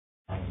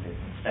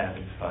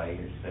satisfy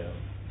yourself.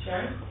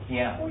 Sharon?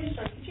 Yeah. Before you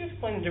start, could you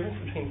explain the difference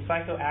between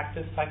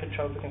psychoactive,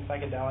 psychotropic, and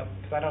psychedelic?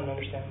 Because I don't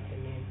understand what they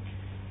mean.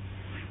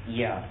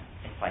 Yeah,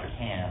 if I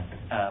can.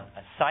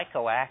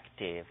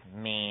 Psychoactive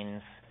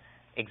means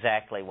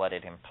exactly what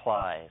it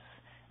implies,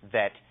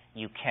 that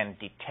you can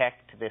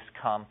detect this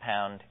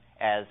compound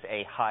as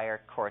a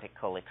higher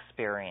cortical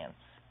experience.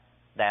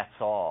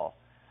 That's all.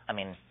 I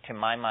mean, to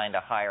my mind,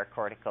 a higher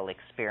cortical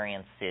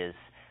experience is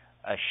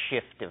a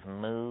shift of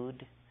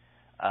mood,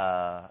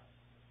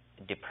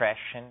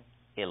 depression,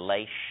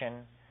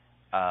 elation,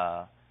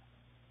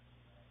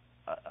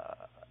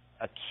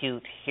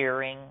 acute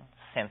hearing,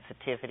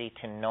 sensitivity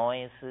to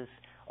noises.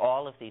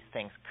 All of these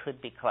things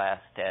could be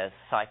classed as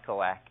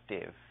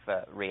psychoactive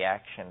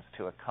reactions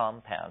to a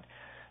compound.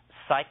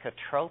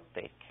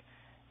 Psychotropic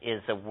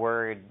is a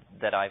word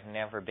that I've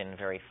never been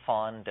very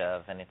fond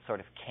of, and it sort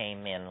of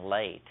came in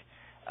late.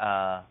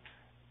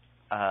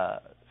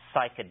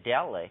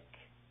 Psychedelic,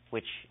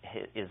 which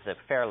is a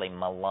fairly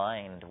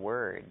maligned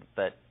word,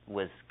 but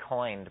was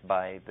coined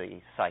by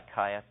the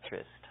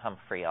psychiatrist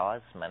Humphrey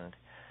Osmond,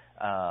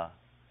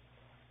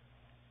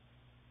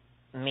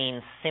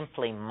 means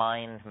simply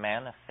mind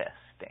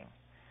manifesting.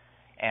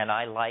 And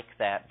I like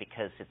that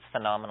because it's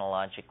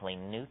phenomenologically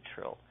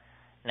neutral.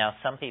 Now,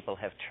 some people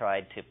have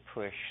tried to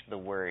push the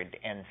word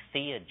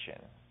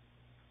entheogen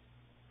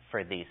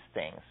for these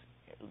things,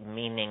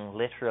 meaning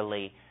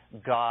literally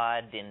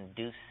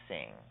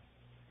God-inducing.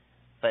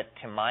 But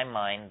to my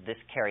mind, this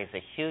carries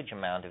a huge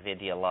amount of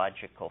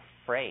ideological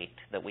freight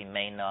that we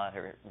may not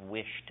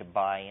wish to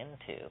buy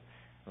into.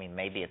 I mean,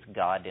 maybe it's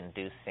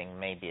God-inducing,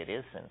 maybe it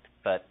isn't.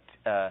 But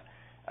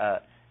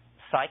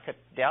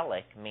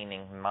psychedelic,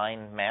 meaning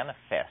mind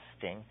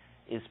manifesting,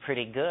 is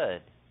pretty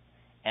good.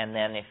 And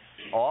then if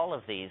all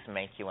of these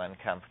make you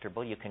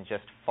uncomfortable, you can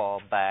just fall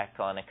back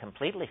on a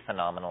completely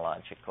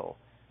phenomenological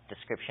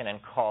description and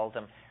call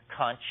them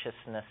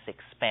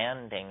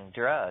consciousness-expanding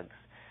drugs.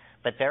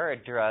 But there are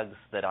drugs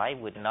that I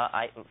would not,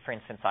 for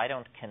instance, I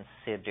don't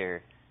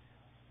consider,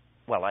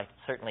 well, I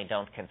certainly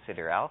don't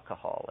consider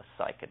alcohol a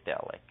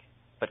psychedelic,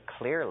 but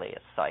clearly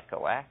a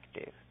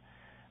psychoactive.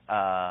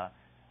 What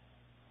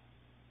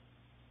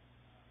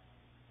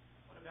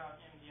about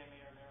MDMA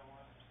or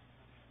marijuana?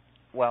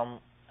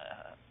 Well,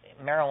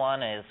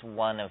 marijuana is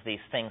one of these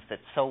things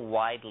that's so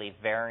widely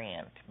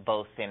variant,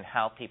 both in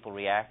how people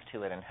react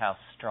to it and how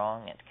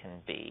strong it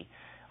can be.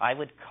 I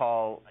would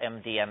call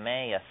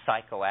MDMA a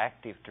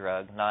psychoactive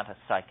drug, not a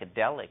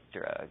psychedelic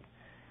drug.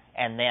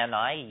 And then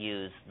I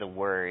use the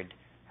word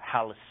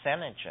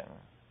hallucinogen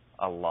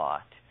a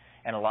lot.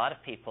 And a lot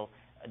of people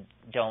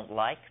don't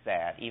like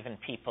that, even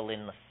people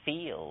in the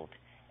field,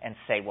 and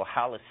say, well,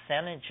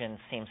 hallucinogen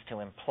seems to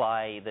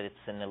imply that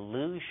it's an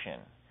illusion.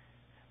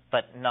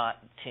 But not,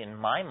 in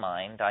my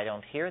mind, I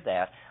don't hear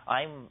that.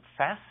 I'm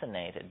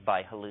fascinated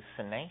by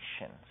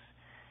hallucinations.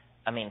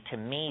 I mean, to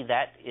me,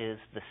 that is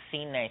the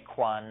sine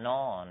qua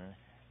non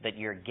that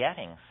you're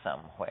getting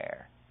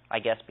somewhere. I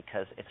guess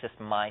because it's just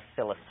my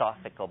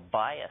philosophical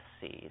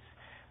biases.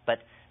 But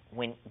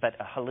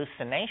a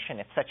hallucination,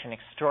 it's such an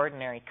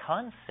extraordinary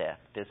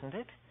concept, isn't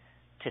it?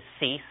 To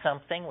see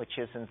something which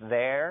isn't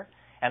there.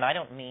 And I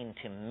don't mean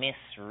to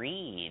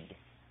misread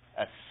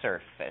a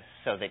surface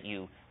so that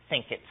you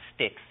think it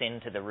sticks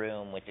into the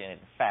room, which in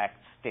fact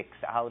sticks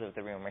out of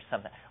the room or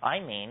something. I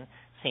mean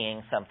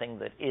seeing something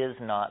that is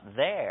not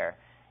there.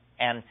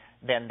 And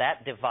then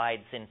that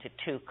divides into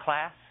two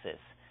classes.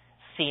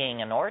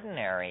 Seeing an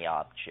ordinary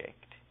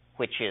object,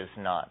 which is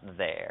not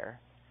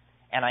there.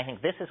 And I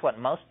think this is what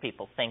most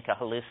people think a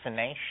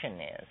hallucination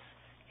is.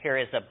 Here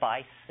is a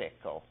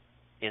bicycle.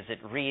 Is it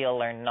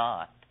real or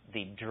not?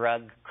 The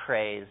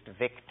drug-crazy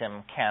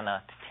victim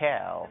cannot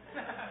tell.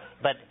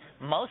 But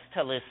most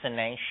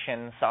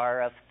hallucinations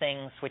are of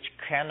things which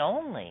can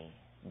only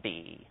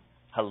be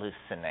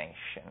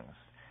hallucinations,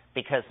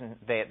 because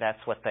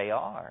that's what they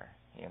are,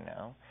 you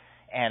know.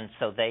 And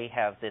so they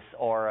have this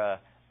aura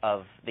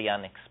of the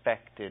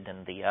unexpected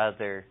and the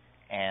other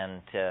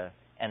and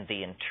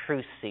the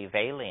intrusive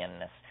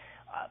alienness.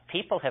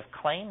 People have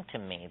claimed to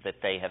me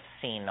that they have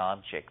seen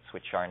objects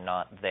which are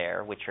not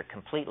there, which are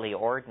completely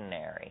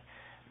ordinary.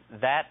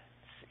 That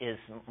is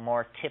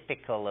more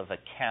typical of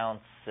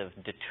accounts of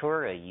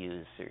datura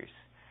users,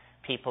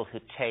 people who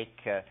take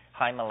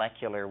high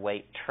molecular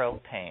weight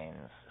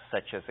tropanes,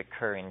 such as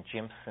occur in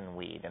Jimson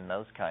weed and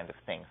those kind of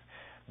things.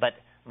 But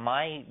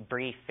my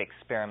brief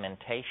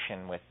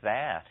experimentation with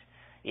that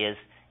is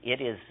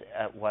it is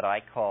what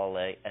I call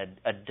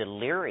a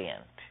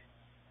deliriant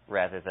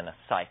rather than a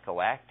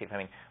psychoactive. I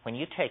mean, when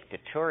you take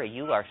datura,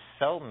 you are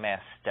so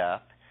messed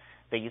up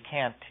that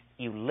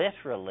you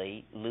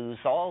literally lose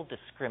all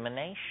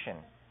discrimination.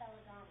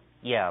 Belladonna.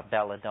 Yeah,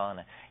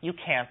 belladonna. You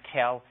can't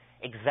tell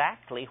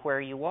exactly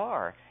where you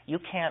are. You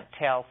can't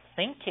tell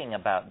thinking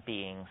about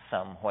being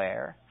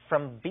somewhere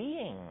from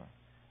being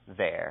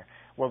there.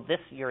 Well,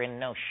 you're in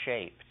no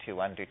shape to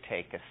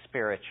undertake a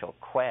spiritual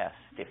quest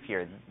if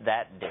you're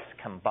that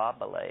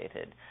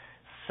discombobulated.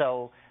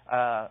 So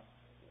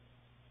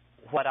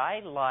what I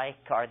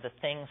like are the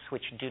things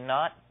which do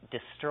not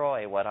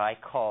destroy what I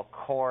call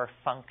core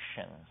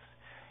functions.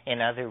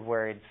 In other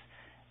words,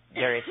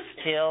 there is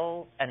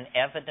still an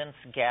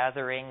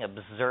evidence-gathering,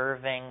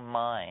 observing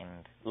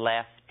mind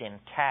left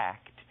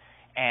intact,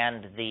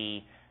 and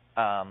the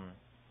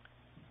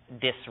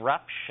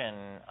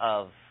disruption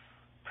of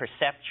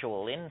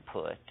perceptual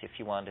input, if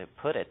you want to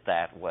put it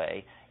that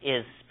way,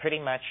 is pretty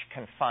much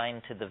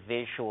confined to the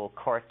visual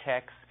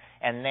cortex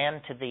and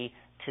then to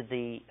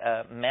the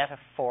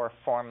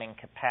metaphor-forming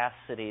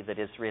capacity that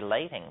is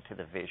relating to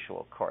the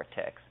visual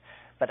cortex.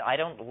 But I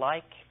don't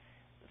like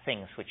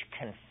things which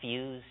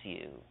confuse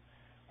you,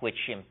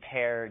 which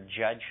impair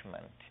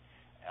judgment.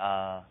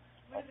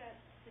 What about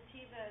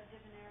sativa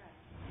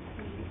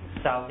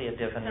divinorum? Salvia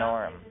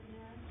divinorum.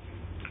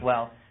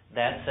 Well,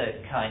 that's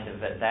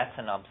that's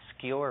an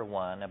obscure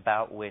one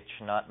about which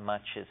not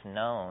much is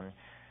known,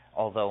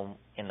 although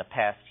in the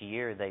past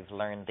year they've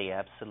learned the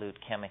absolute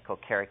chemical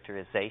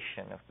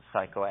characterization of the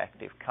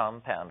psychoactive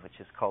compound, which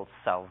is called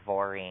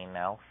salvorine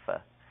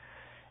alpha.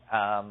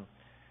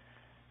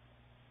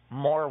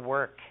 More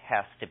work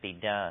has to be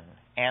done.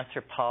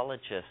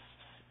 Anthropologists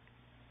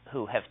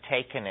who have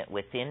taken it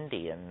with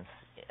Indians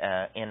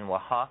in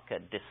Oaxaca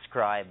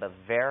describe a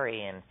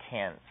very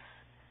intense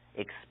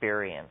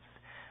experience.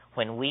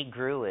 When we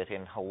grew it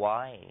in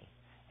Hawaii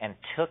and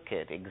took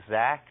it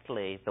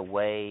exactly the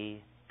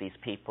way these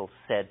people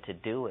said to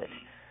do it,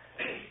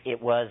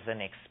 it was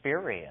an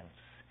experience,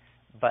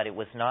 but it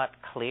was not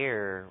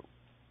clear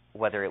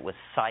whether it was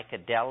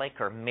psychedelic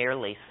or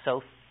merely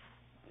so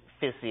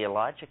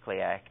physiologically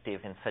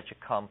active in such a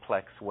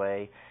complex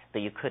way that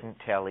you couldn't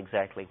tell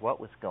exactly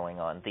what was going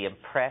on. The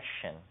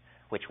impression,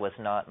 which was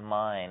not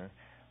mine,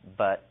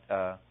 but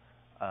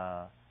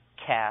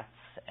Kat's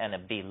and a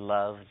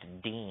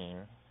beloved dean,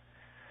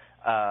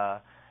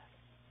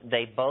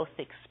 they both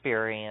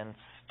experienced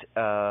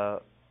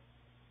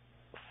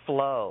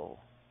flow.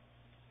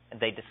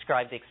 They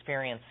described the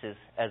experiences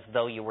as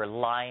though you were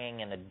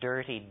lying in a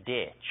dirty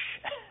ditch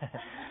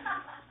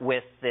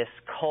with this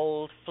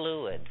cold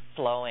fluid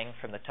flowing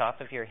from the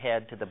top of your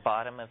head to the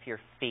bottom of your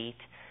feet,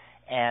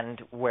 and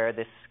where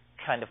this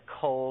kind of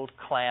cold,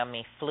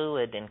 clammy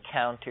fluid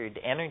encountered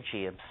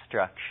energy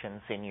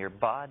obstructions in your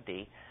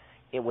body,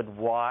 it would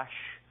wash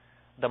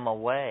them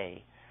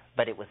away.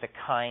 But it was a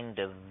kind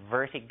of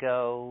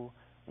vertigo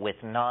with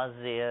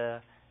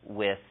nausea,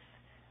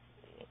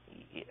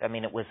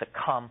 it was a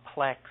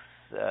complex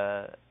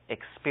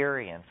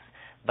experience,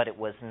 but it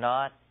was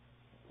not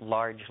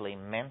largely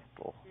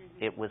mental.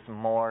 Mm-hmm. It was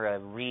more a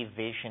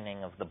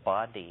revisioning of the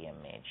body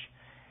image.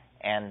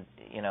 And,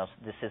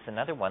 this is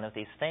another one of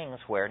these things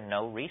where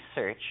no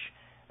research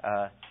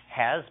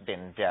has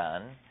been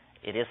done.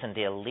 It isn't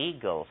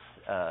illegal,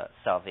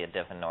 salvia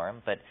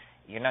divinorum, but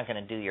you're not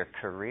going to do your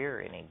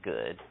career any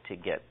good to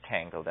get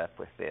tangled up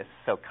with this.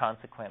 So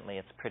consequently,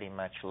 it's pretty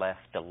much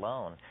left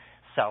alone.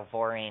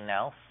 Salvorine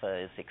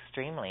alpha is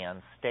extremely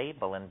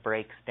unstable and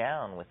breaks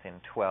down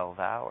within 12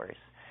 hours.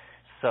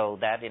 So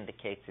that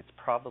indicates it's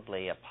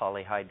probably a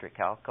polyhydric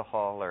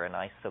alcohol or an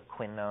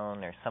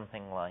isoquinone or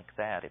something like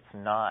that. It's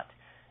not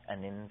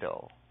an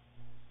indole.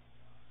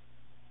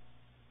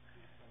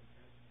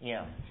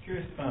 Yeah. I was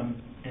curious,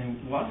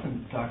 and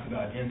Watson talks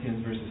about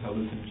entheogens versus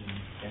hallucinogens,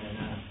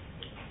 and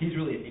he's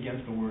really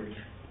against the word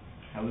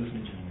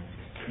hallucinogen.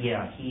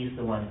 Yeah, he's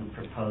the one who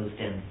proposed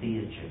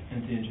entheogen.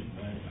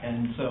 Entheogen, right.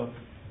 And so,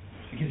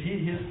 because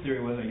his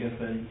theory was, I guess,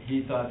 that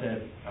he thought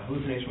that a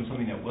hallucination was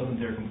something that wasn't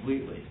there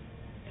completely.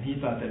 And he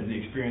thought that the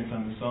experience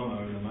on the soma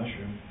or the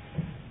mushroom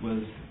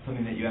was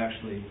something that you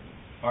actually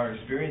are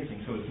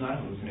experiencing, so it's not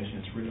a hallucination,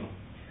 it's real.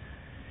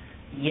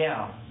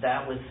 Yeah,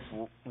 that was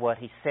what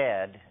he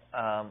said.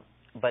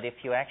 But if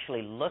you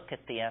actually look at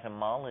the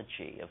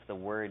etymology of the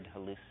word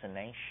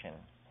hallucination,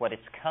 what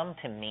it's come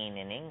to mean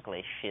in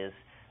English is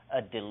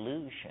a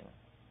delusion.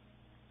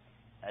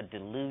 A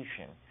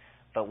delusion.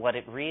 But what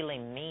it really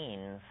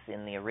means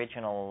in the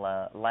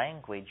original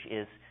language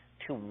is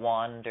to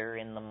wander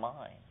in the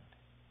mind.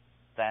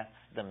 That's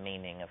the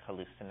meaning of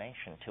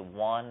hallucination, to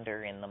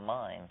wander in the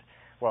mind.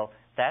 Well,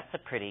 that's a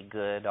pretty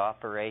good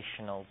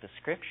operational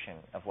description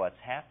of what's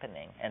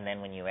happening. And then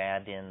when you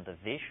add in the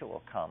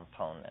visual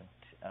component,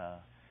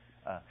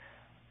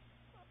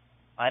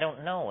 I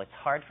don't know. It's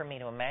hard for me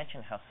to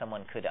imagine how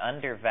someone could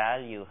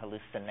undervalue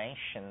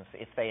hallucinations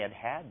if they had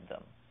had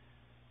them.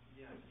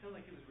 Yeah, it sounds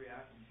like it was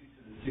reacting to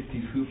the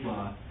 60s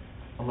hoopla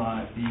a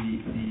lot,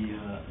 the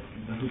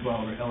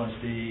hoopla over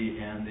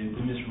LSD and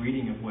the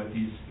misreading of what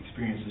these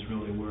experiences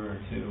really were,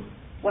 too.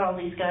 Well,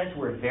 these guys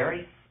were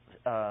very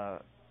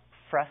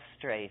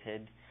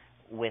frustrated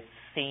with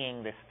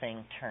seeing this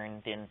thing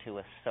turned into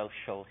a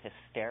social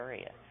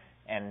hysteria.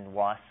 And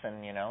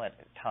Wasson, at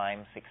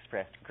times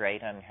expressed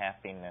great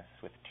unhappiness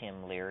with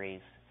Tim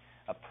Leary's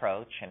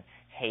approach and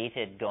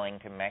hated going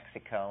to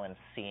Mexico and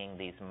seeing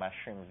these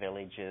mushroom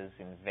villages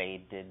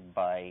invaded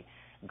by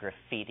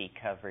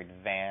graffiti-covered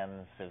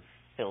vans of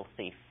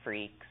filthy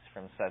freaks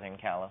from Southern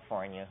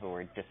California who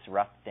were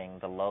disrupting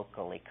the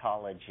local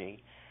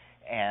ecology.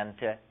 And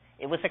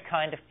it was a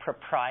kind of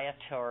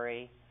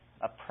proprietary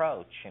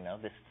approach.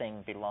 This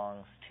thing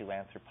belongs to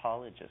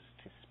anthropologists,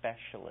 to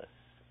specialists.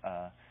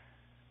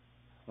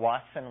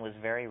 Watson was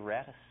very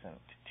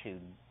reticent to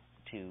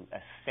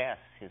assess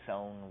his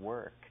own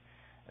work.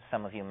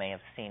 Some of you may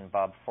have seen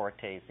Bob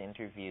Forte's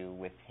interview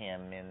with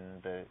him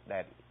in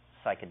that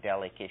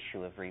Psychedelic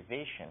issue of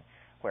Revision,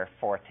 where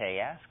Forte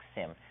asks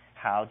him,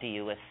 how do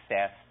you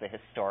assess the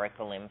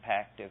historical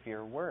impact of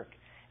your work?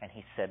 And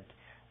he said,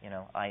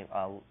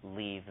 I'll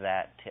leave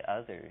that to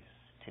others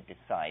to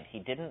decide. He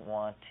didn't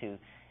want to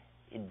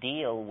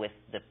deal with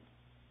the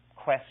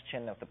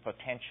question of the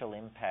potential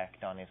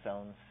impact on his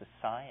own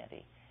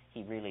society.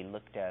 He really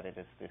looked at it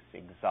as this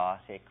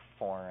exotic,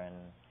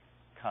 foreign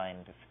kind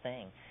of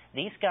thing.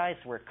 These guys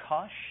were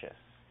cautious,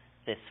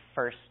 this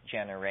first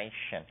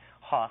generation.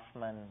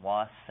 Hoffman,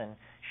 Wasson,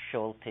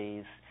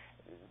 Schultes.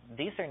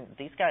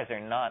 These guys are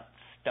not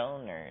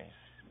stoners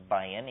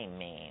by any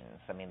means.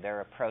 I mean,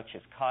 their approach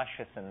is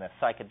cautious, and the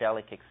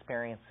psychedelic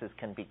experiences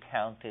can be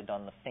counted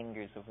on the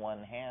fingers of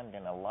one hand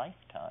in a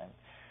lifetime.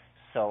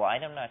 So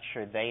I'm not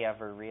sure they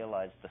ever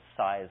realized the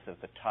size of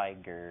the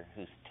tiger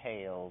whose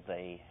tail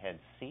they had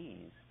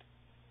seized.